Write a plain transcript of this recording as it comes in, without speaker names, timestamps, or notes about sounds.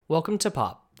Welcome to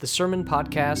POP, the sermon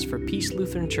podcast for Peace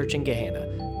Lutheran Church in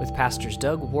Gahanna, with Pastors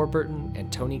Doug Warburton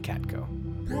and Tony Katko.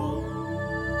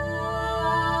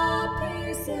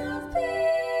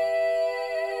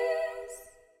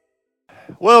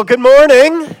 Well, good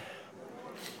morning.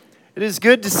 It is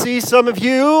good to see some of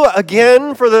you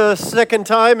again for the second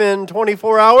time in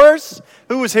 24 hours.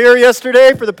 Who was here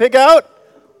yesterday for the pig out?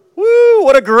 Woo,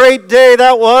 what a great day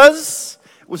that was.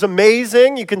 It was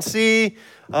amazing. You can see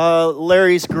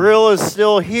Larry's grill is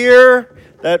still here.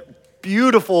 That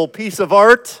beautiful piece of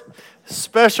art.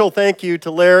 Special thank you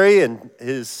to Larry and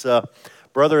his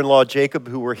brother-in-law Jacob,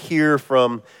 who were here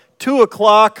from 2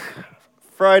 o'clock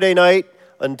Friday night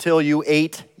until you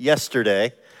ate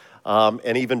yesterday,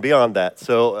 and even beyond that.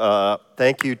 So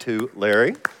thank you to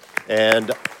Larry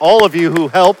and all of you who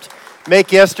helped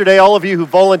make yesterday, all of you who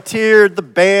volunteered. The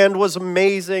band was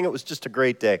amazing. It was just a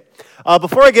great day.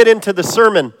 Before I get into the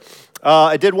sermon,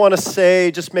 I did want to say,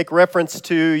 just make reference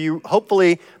to you.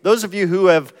 Hopefully, those of you who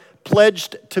have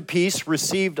pledged to Peace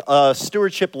received a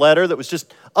stewardship letter that was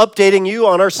just updating you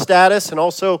on our status and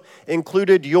also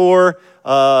included your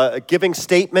giving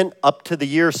statement up to the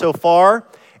year so far.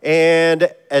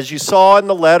 And as you saw in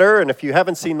the letter, and if you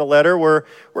haven't seen the letter, we're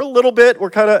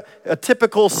kind of a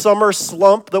typical summer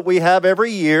slump that we have every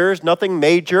year. It's nothing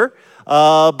major,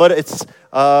 but it's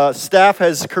staff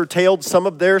has curtailed some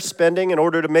of their spending in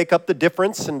order to make up the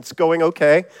difference, and it's going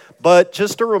okay. But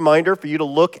just a reminder for you to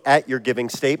look at your giving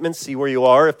statements, see where you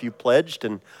are if you pledged,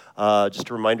 and just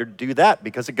a reminder to do that,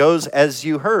 because it goes, as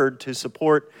you heard, to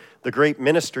support the great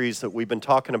ministries that we've been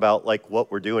talking about, like what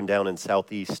we're doing down in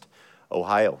Southeast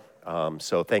Ohio.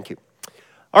 So thank you.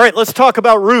 All right, let's talk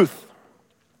about Ruth.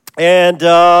 And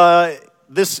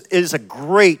this is a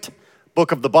great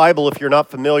book of the Bible if you're not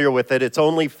familiar with it. It's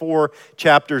only 4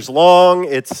 chapters long.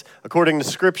 It's, according to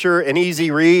Scripture, an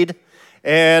easy read.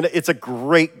 And it's a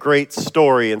great, great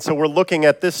story. And so we're looking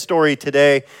at this story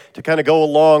today to kind of go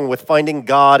along with finding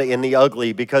God in the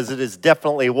ugly, because it is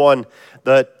definitely one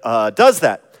that does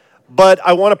that. But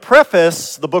I want to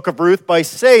preface the book of Ruth by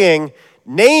saying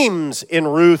names in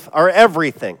Ruth are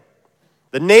everything.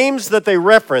 The names that they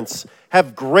reference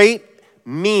have great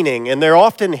meaning, and they're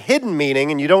often hidden meaning,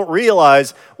 and you don't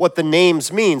realize what the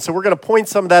names mean. So we're going to point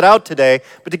some of that out today.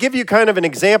 But to give you kind of an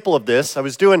example of this, I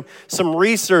was doing some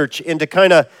research into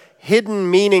kind of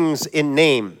hidden meanings in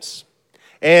names.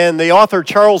 And the author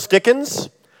Charles Dickens,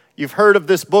 you've heard of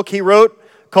this book he wrote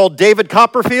called David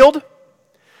Copperfield.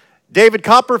 David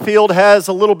Copperfield has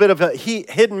a little bit of a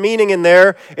hidden meaning in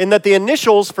there, in that the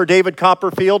initials for David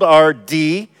Copperfield are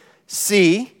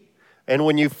D.C., and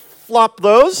when you flop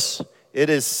those, it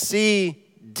is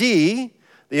C.D.,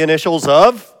 the initials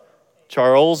of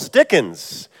Charles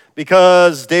Dickens,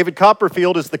 because David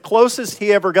Copperfield is the closest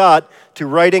he ever got to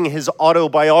writing his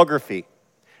autobiography.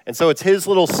 And so it's his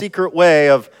little secret way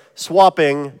of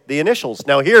swapping the initials.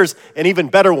 Now here's an even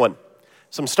better one.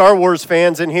 Some Star Wars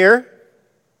fans in here?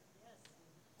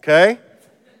 Okay,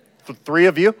 3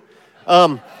 of you.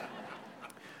 The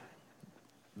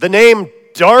name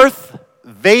Darth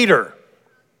Vader.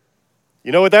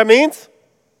 You know what that means?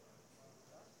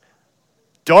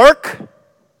 Dark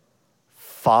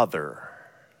Father.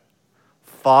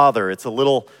 Father. It's a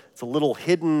little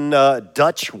hidden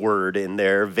Dutch word in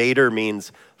there. Vader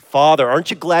means father.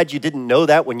 Aren't you glad you didn't know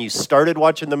that when you started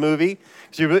watching the movie?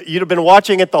 Because you'd have been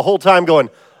watching it the whole time going,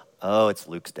 oh, it's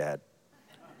Luke's dad.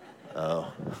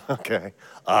 Oh, okay.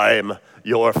 I'm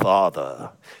your father.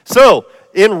 So,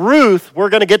 in Ruth, we're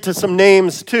going to get to some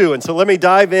names too. And so let me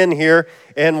dive in here.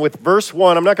 And with verse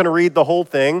 1, I'm not going to read the whole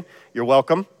thing. You're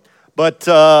welcome. But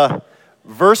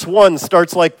verse 1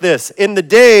 starts like this. In the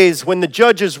days when the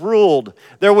judges ruled,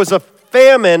 there was a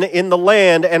famine in the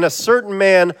land, and a certain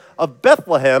man of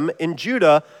Bethlehem in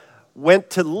Judah went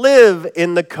to live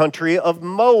in the country of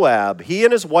Moab, he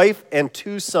and his wife and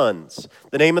 2 sons.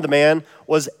 The name of the man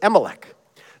was Amalek.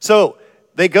 So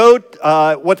they go,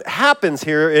 what happens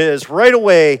here is right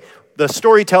away, the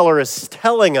storyteller is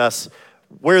telling us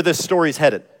where this story's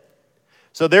headed.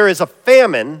 So there is a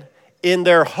famine in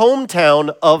their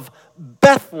hometown of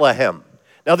Bethlehem.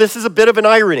 Now this is a bit of an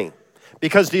irony,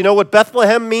 because do you know what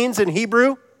Bethlehem means in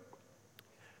Hebrew?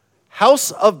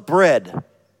 House of bread.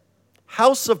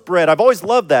 House of bread. I've always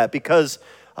loved that, because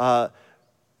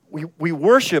we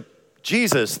worship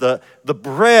Jesus, the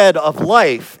bread of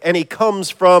life, and he comes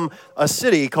from a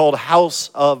city called House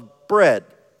of Bread.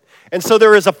 And so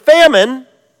there is a famine.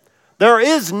 There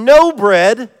is no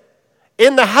bread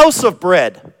in the house of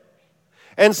bread.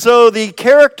 And so the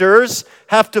characters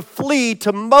have to flee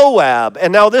to Moab.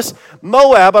 And now this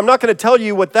Moab, I'm not going to tell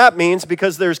you what that means,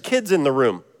 because there's kids in the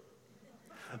room.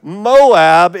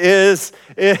 Moab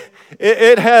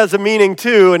it has a meaning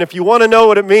too, and if you want to know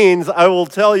what it means, I will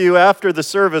tell you after the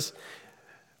service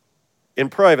in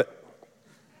private.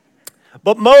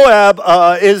 But Moab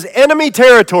is enemy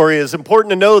territory. It's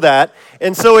important to know that.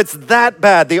 And so it's that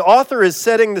bad. The author is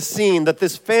setting the scene that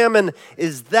this famine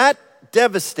is that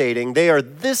devastating. They are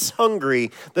this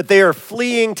hungry that they are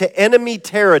fleeing to enemy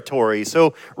territory.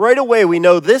 So right away we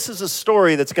know this is a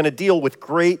story that's going to deal with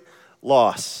great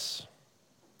loss.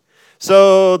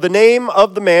 So the name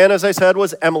of the man, as I said,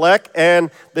 was Elimelech,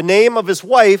 and the name of his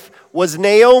wife was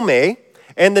Naomi.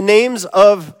 And the names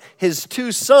of his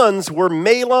two sons were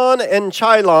Mahlon and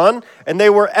Chilion, and they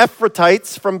were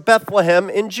Ephrathites from Bethlehem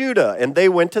in Judah. And they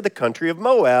went to the country of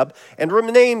Moab and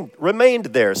remained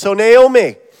there. So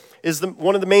Naomi is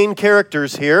one of the main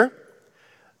characters here,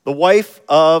 the wife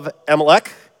of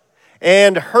Elimelech.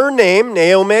 And her name,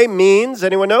 Naomi, means,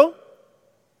 anyone know?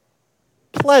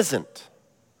 Pleasant.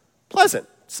 Pleasant.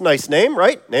 It's a nice name,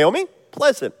 right? Naomi?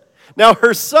 Pleasant. Now,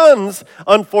 her sons,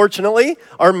 unfortunately,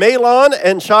 are Mahlon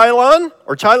and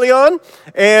Chilion,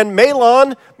 and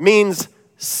Mahlon means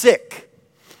sick,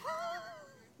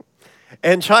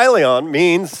 and Chilion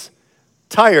means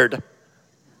tired.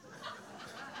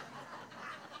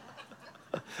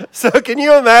 So can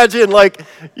you imagine, like,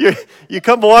 you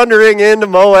come wandering into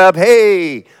Moab,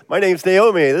 hey, my name's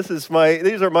Naomi,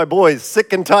 these are my boys,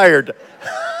 sick and tired.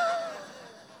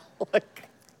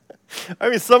 I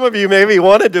mean, some of you maybe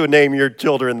wanted to name your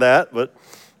children that, but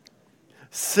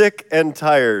sick and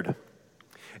tired.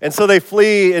 And so they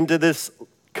flee into this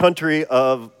country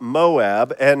of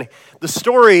Moab, and the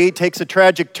story takes a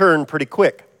tragic turn pretty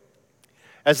quick.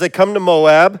 As they come to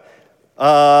Moab,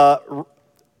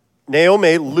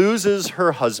 Naomi loses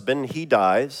her husband, he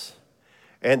dies,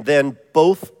 and then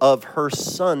both of her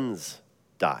sons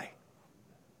die.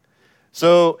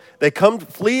 So they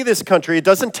flee this country. It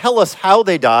doesn't tell us how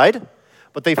they died,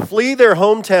 but they flee their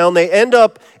hometown. They end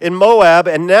up in Moab,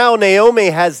 and now Naomi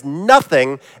has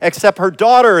nothing except her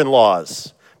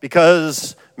daughter-in-laws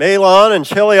because Mahlon and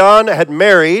Chilion had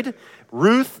married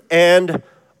Ruth and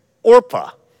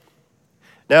Orpah.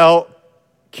 Now,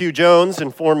 Q Jones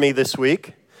informed me this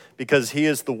week, because he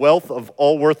is the wealth of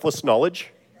all worthless knowledge,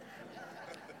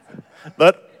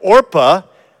 that Orpah,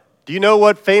 do you know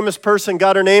what famous person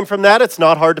got her name from that? It's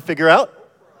not hard to figure out.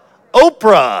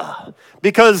 Oprah.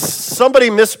 Because somebody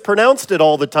mispronounced it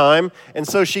all the time, and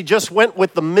so she just went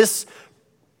with the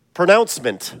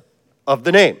mispronouncement of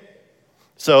the name.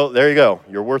 So there you go,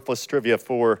 your worthless trivia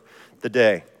for the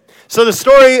day. So the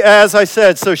story, as I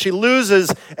said, so she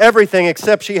loses everything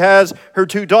except she has her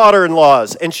two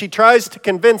daughter-in-laws, and she tries to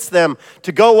convince them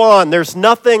to go on. There's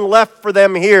nothing left for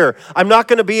them here. I'm not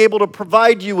going to be able to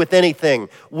provide you with anything.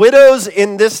 Widows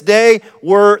in this day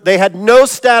they had no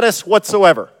status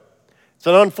whatsoever. It's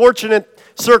an unfortunate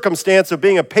circumstance of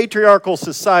being a patriarchal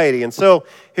society. And so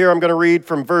here I'm going to read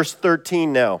from verse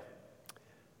 13 now.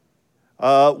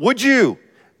 Would you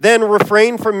then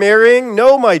refrain from marrying?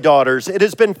 No, my daughters, it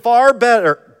has been far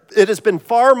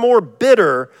more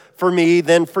bitter for me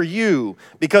than for you,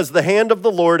 because the hand of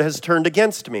the Lord has turned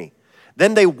against me.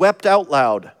 Then they wept out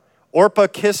loud. Orpah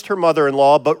kissed her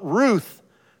mother-in-law, but Ruth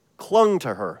clung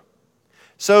to her.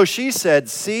 So she said,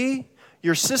 see,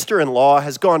 your sister-in-law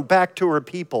has gone back to her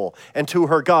people and to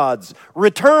her gods.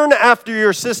 Return after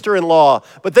your sister-in-law.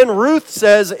 But then Ruth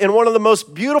says, in one of the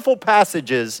most beautiful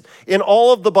passages in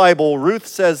all of the Bible, Ruth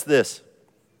says this,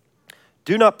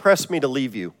 do not press me to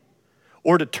leave you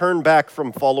or to turn back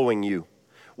from following you.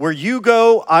 Where you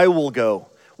go, I will go.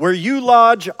 Where you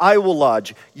lodge, I will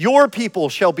lodge. Your people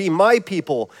shall be my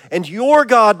people, and your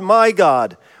God my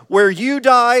God. Where you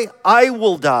die, I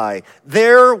will die.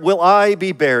 There will I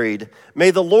be buried.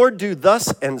 May the Lord do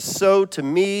thus and so to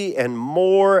me and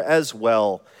more as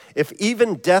well, if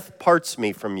even death parts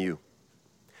me from you.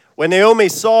 When Naomi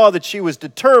saw that she was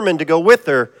determined to go with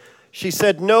her, she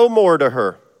said no more to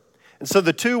her. And so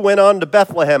the two went on to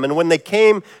Bethlehem, and when they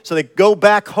came, so they go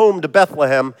back home to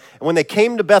Bethlehem, and when they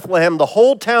came to Bethlehem, the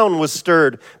whole town was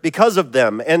stirred because of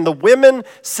them. And the women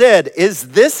said, is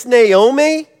this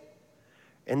Naomi?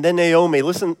 And then Naomi,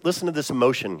 listen to this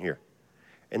emotion here.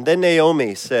 And then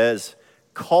Naomi says,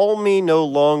 call me no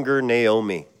longer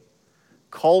Naomi.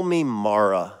 Call me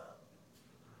Mara.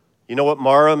 You know what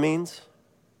Mara means?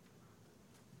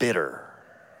 Bitter.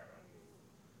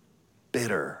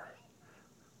 Bitter.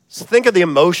 So think of the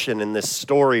emotion in this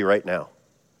story right now.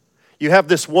 You have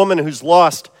this woman who's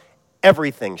lost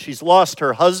everything. She's lost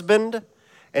her husband,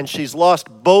 and she's lost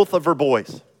both of her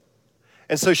boys.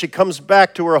 And so she comes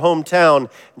back to her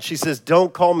hometown, and she says,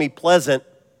 don't call me pleasant,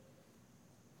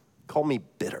 call me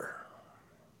bitter.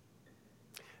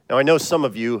 Now, I know some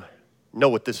of you know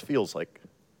what this feels like.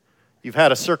 You've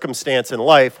had a circumstance in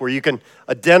life where you can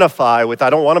identify with, I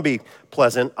don't want to be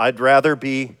pleasant, I'd rather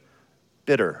be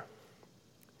bitter.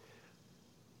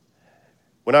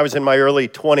 When I was in my early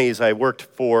 20s, I worked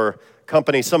for a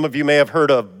company some of you may have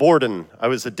heard of, Borden. I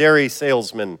was a dairy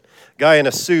salesman, guy in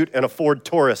a suit and a Ford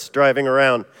Taurus driving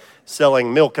around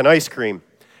selling milk and ice cream.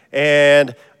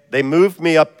 And they moved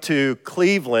me up to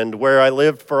Cleveland, where I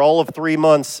lived for all of 3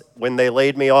 months when they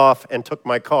laid me off and took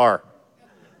my car.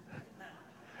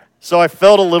 So I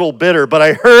felt a little bitter, but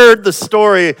I heard the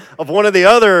story of one of the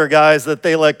other guys that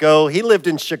they let go. He lived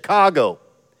in Chicago.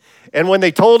 And when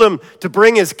they told him to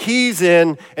bring his keys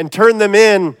in and turn them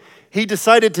in, he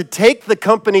decided to take the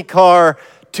company car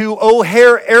to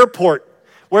O'Hare Airport,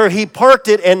 where he parked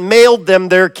it and mailed them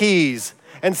their keys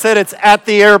and said it's at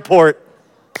the airport.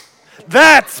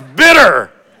 That's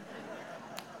bitter.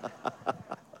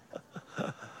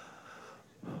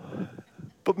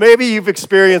 But maybe you've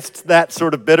experienced that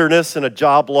sort of bitterness in a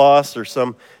job loss or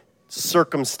some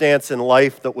circumstance in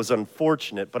life that was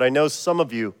unfortunate. But I know some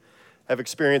of you have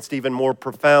experienced even more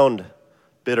profound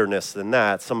bitterness than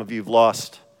that. Some of you have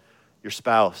lost your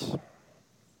spouse.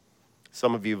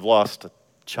 Some of you have lost a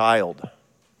child.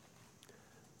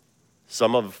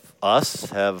 Some of us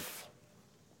have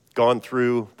gone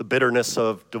through the bitterness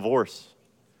of divorce.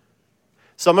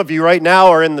 Some of you right now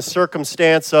are in the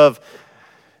circumstance of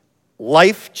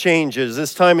life changes.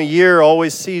 This time of year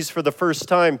always sees for the first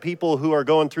time people who are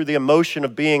going through the emotion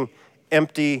of being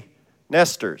empty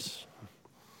nesters.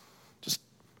 Just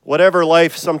whatever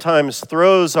life sometimes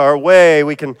throws our way,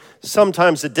 we can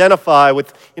sometimes identify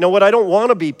with, you know what, I don't want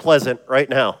to be pleasant right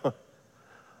now.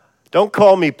 Don't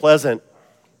call me pleasant.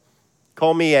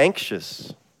 Call me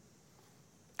anxious.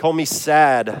 Call me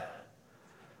sad.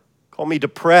 Call me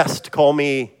depressed. Call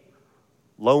me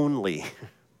lonely.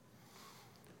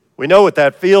 We know what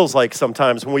that feels like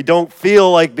sometimes when we don't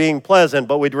feel like being pleasant,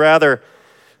 but we'd rather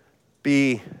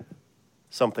be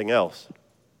something else.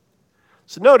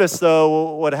 So notice,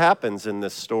 though, what happens in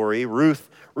this story.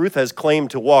 Ruth has claimed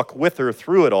to walk with her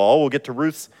through it all. We'll get to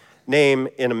Ruth's name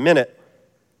in a minute.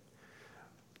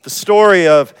 The story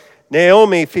of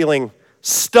Naomi feeling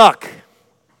stuck.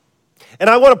 And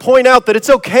I want to point out that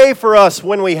it's okay for us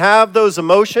when we have those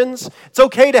emotions. It's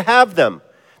okay to have them.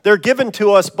 They're given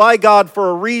to us by God for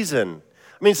a reason.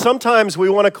 I mean, sometimes we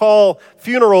want to call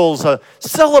funerals a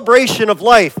celebration of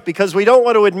life because we don't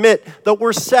want to admit that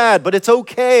we're sad, but it's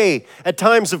okay at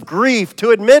times of grief to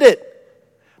admit it.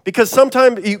 Because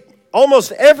sometimes,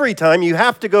 almost every time, you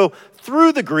have to go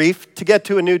through the grief to get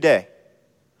to a new day.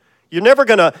 You're never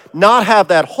going to not have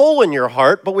that hole in your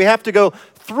heart, but we have to go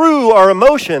through our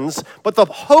emotions. But the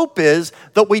hope is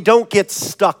that we don't get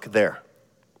stuck there.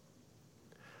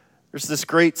 There's this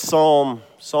great psalm,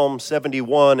 Psalm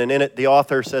 71, and in it the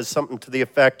author says something to the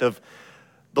effect of,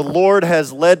 "The Lord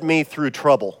has led me through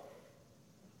trouble.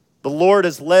 The Lord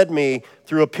has led me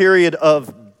through a period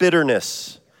of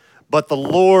bitterness, but the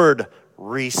Lord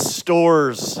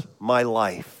restores my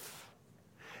life."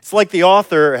 It's like the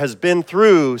author has been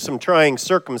through some trying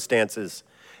circumstances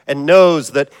and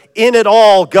knows that in it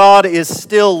all, God is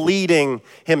still leading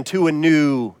him to a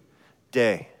new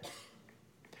day.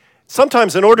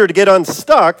 Sometimes in order to get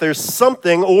unstuck, there's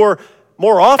something, or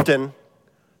more often,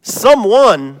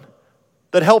 someone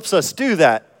that helps us do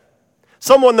that.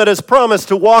 Someone that has promised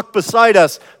to walk beside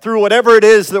us through whatever it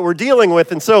is that we're dealing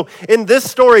with. And so in this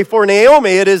story for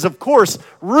Naomi, it is, of course,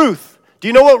 Ruth. Do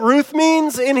you know what Ruth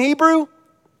means in Hebrew?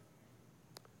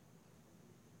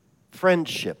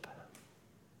 Friendship.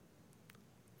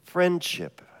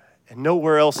 Friendship. And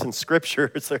nowhere else in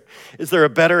Scripture is there a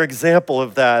better example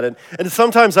of that. And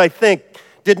sometimes I think,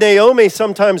 did Naomi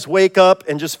sometimes wake up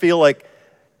and just feel like,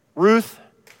 Ruth,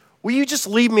 will you just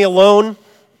leave me alone?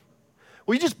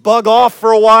 Will you just bug off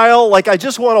for a while? Like, I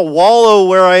just want to wallow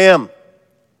where I am.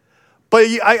 But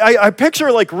I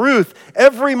picture like Ruth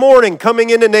every morning coming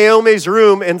into Naomi's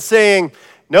room and saying,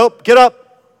 nope, get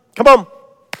up, come on.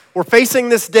 We're facing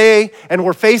this day and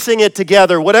we're facing it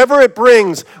together. Whatever it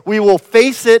brings, we will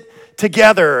face it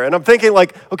together. And I'm thinking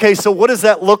like, okay, so what does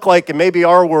that look like in maybe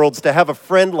our worlds to have a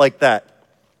friend like that?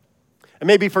 And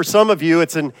maybe for some of you,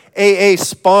 it's an AA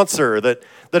sponsor that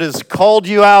has called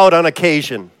you out on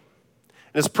occasion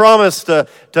and has promised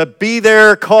to be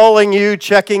there calling you,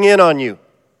 checking in on you.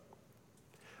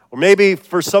 Or maybe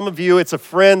for some of you, it's a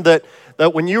friend that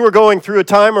when you were going through a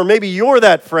time, or maybe you're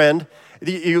that friend,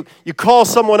 you call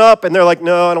someone up and they're like,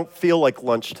 no, I don't feel like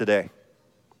lunch today.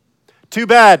 Too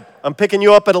bad, I'm picking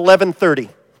you up at 11:30.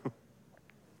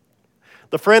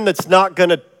 The friend that's not going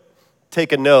to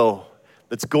take a no,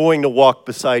 that's going to walk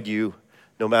beside you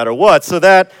no matter what. So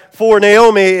that for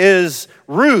Naomi is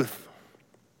Ruth.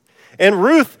 And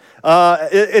Ruth,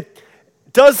 it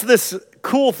does this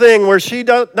cool thing where she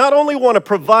not only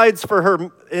provides for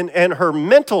her and her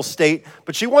mental state,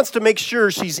 but she wants to make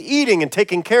sure she's eating and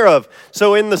taken care of.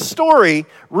 So in the story,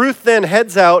 Ruth then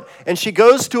heads out and she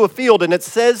goes to a field, and it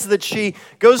says that she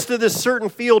goes to this certain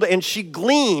field and she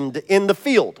gleaned in the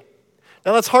field.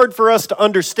 Now that's hard for us to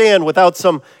understand without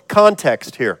some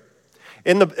context here.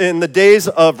 In the days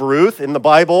of Ruth, in the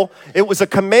Bible, it was a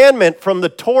commandment from the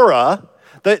Torah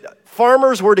that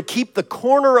farmers were to keep the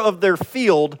corner of their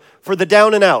field for the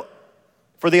down and out,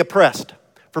 for the oppressed,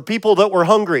 for people that were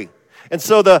hungry. And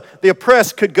so the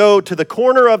oppressed could go to the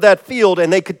corner of that field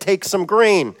and they could take some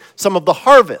grain, some of the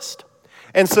harvest.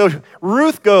 And so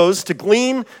Ruth goes to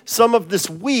glean some of this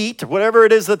wheat, whatever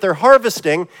it is that they're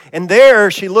harvesting, and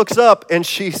there she looks up and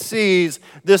she sees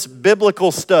this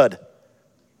biblical stud.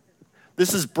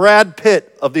 This is Brad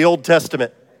Pitt of the Old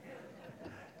Testament.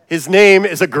 His name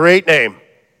is a great name.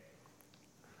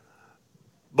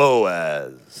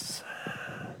 Boaz.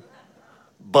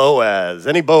 Boaz.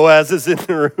 Any Boazes in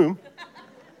the room?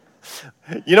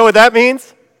 You know what that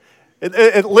means?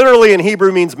 It literally in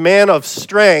Hebrew means man of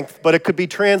strength, but it could be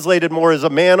translated more as a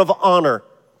man of honor.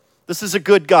 This is a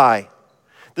good guy.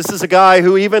 This is a guy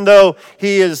who, even though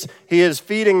he is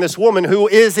feeding this woman who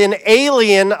is an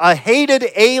alien, a hated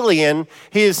alien,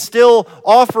 he is still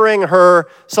offering her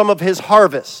some of his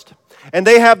harvest. And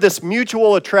they have this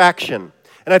mutual attraction.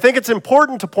 And I think it's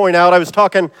important to point out, I was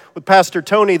talking with Pastor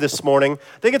Tony this morning,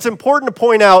 I think it's important to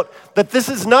point out that this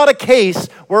is not a case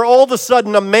where all of a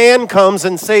sudden a man comes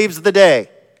and saves the day.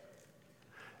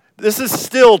 This is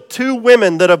still two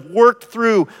women that have worked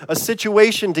through a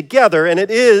situation together, and it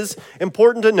is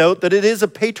important to note that it is a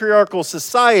patriarchal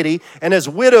society, and as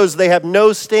widows they have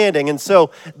no standing, and so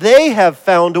they have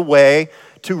found a way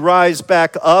to rise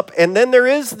back up, and then there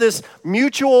is this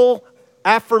mutual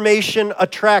affirmation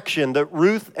attraction that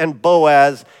Ruth and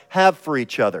Boaz have for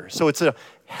each other. So it's a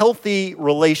healthy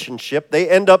relationship. They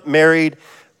end up married.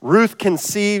 Ruth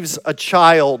conceives a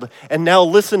child. And now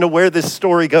listen to where this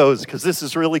story goes, because this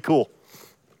is really cool.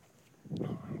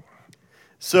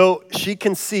 So she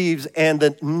conceives, and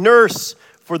the nurse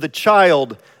for the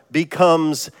child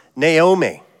becomes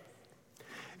Naomi.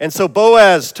 And so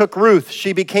Boaz took Ruth.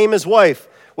 She became his wife.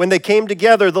 When they came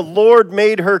together, the Lord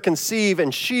made her conceive,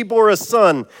 and she bore a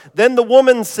son. Then the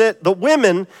women said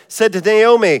to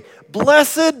Naomi,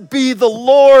 "Blessed be the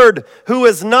Lord, who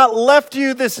has not left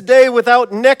you this day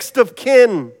without next of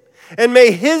kin. And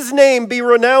may his name be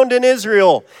renowned in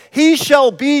Israel. He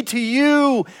shall be to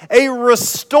you a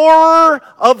restorer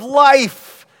of life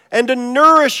and a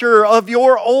nourisher of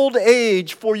your old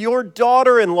age, for your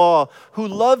daughter-in-law who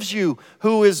loves you,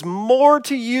 who is more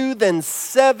to you than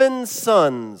 7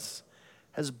 sons,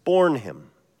 has borne him."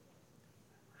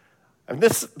 And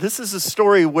this is a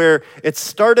story where it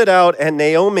started out and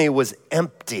Naomi was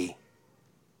empty.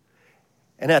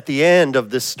 And at the end of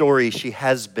this story, she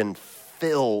has been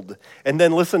filled. And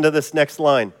then listen to this next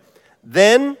line.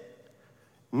 Then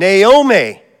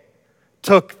Naomi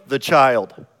took the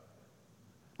child.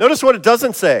 Notice what it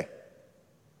doesn't say.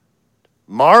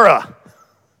 Mara.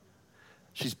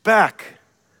 She's back.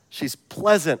 She's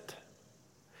pleasant.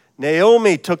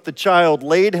 Naomi took the child,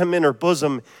 laid him in her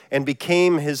bosom, and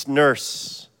became his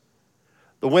nurse.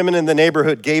 The women in the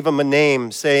neighborhood gave him a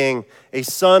name, saying, "A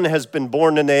son has been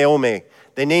born to Naomi."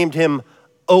 They named him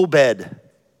Obed.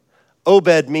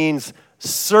 Obed means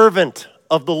servant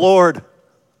of the Lord.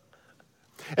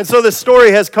 And so this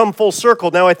story has come full circle.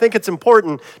 Now, I think it's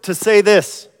important to say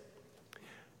this.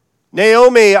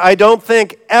 Naomi, I don't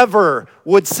think ever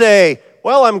would say,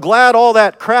 "Well, I'm glad all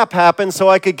that crap happened so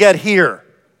I could get here."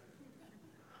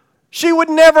 She would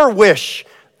never wish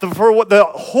for the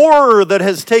horror that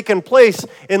has taken place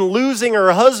in losing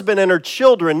her husband and her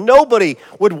children. Nobody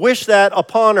would wish that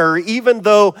upon her, even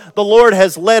though the Lord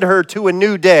has led her to a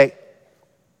new day.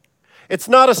 It's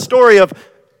not a story of,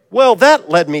 "Well, that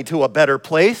led me to a better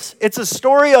place." It's a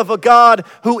story of a God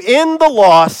who in the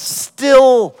loss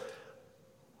still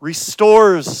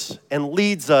restores and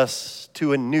leads us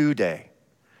to a new day.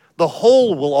 The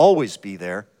hole will always be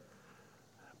there,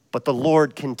 but the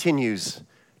Lord continues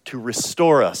to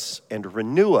restore us and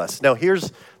renew us. Now,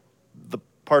 here's the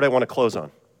part I want to close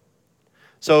on.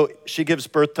 So she gives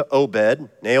birth to Obed.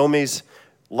 Naomi's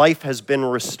life has been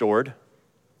restored.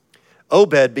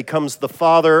 Obed becomes the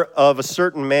father of a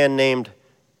certain man named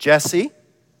Jesse.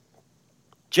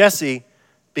 Jesse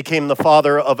became the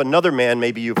father of another man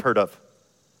maybe you've heard of,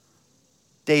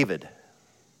 David.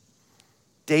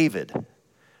 David,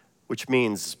 which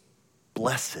means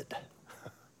blessed.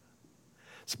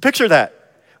 So picture that.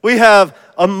 We have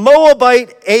a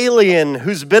Moabite alien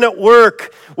who's been at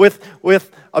work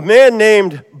with a man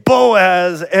named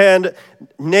Boaz and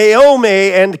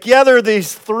Naomi, and together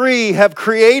these three have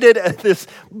created this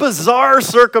bizarre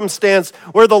circumstance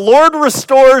where the Lord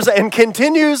restores and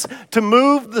continues to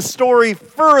move the story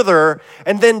further.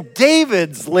 And then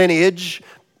David's lineage,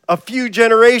 a few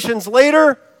generations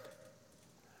later,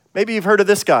 maybe you've heard of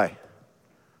this guy,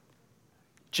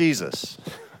 Jesus.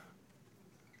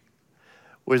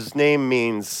 His name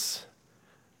means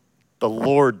the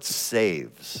Lord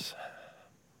saves.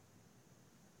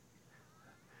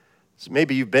 So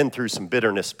maybe you've been through some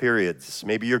bitterness periods.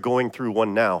 Maybe you're going through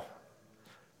one now.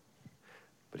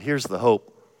 But here's the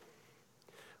hope.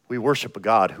 We worship a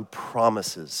God who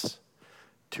promises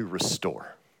to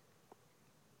restore.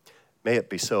 May it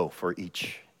be so for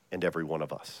each and every one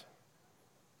of us.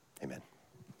 Amen.